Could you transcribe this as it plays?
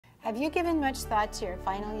Have you given much thought to your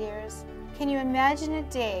final years? Can you imagine a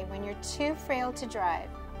day when you're too frail to drive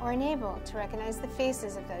or unable to recognize the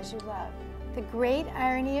faces of those you love? The great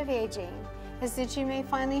irony of aging is that you may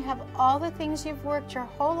finally have all the things you've worked your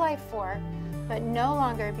whole life for, but no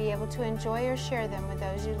longer be able to enjoy or share them with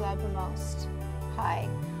those you love the most. Hi,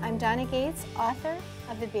 I'm Donna Gates, author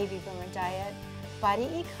of The Baby Boomer Diet, Body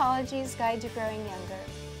Ecology's Guide to Growing Younger,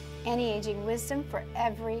 anti-aging wisdom for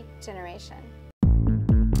every generation.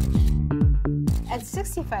 At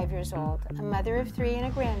 65 years old, a mother of 3 and a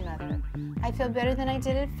grandmother, I feel better than I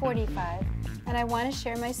did at 45, and I want to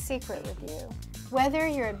share my secret with you. Whether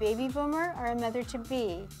you're a baby boomer or a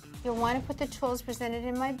mother-to-be, you'll want to put the tools presented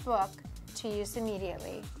in my book to use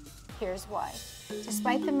immediately. Here's why.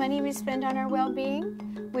 Despite the money we spend on our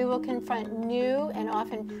well-being, we will confront new and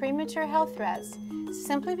often premature health threats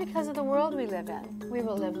simply because of the world we live in. We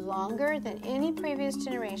will live longer than any previous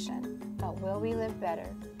generation, but will we live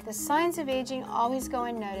better? The signs of aging always go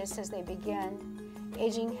unnoticed as they begin.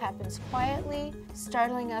 Aging happens quietly,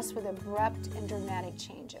 startling us with abrupt and dramatic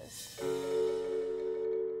changes.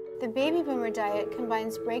 The Baby Boomer Diet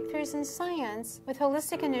combines breakthroughs in science with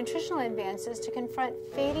holistic and nutritional advances to confront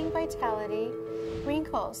fading vitality,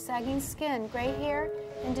 wrinkles, sagging skin, gray hair,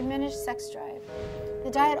 and diminished sex drive. The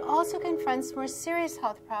diet also confronts more serious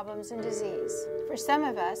health problems and disease. For some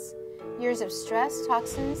of us, years of stress,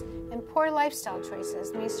 toxins, and poor lifestyle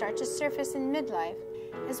choices may start to surface in midlife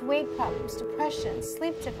as weight problems, depression,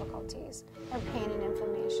 sleep difficulties, or pain and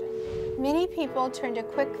inflammation. Many people turn to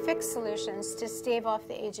quick fix solutions to stave off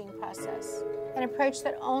the aging process, an approach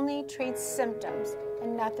that only treats symptoms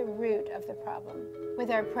and not the root of the problem. With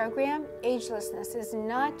our program, agelessness is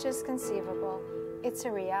not just conceivable, it's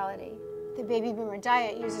a reality. The Baby Boomer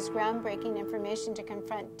Diet uses groundbreaking information to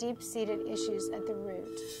confront deep-seated issues at the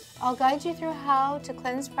root. I'll guide you through how to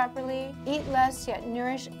cleanse properly, eat less yet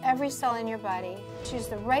nourish every cell in your body, choose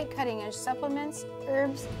the right cutting-edge supplements,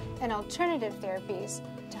 herbs, and alternative therapies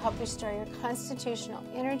to help restore your constitutional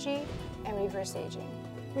energy and reverse aging.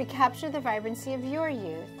 Recapture the vibrancy of your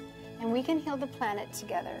youth, and we can heal the planet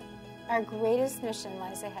together. Our greatest mission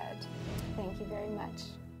lies ahead. Thank you very much.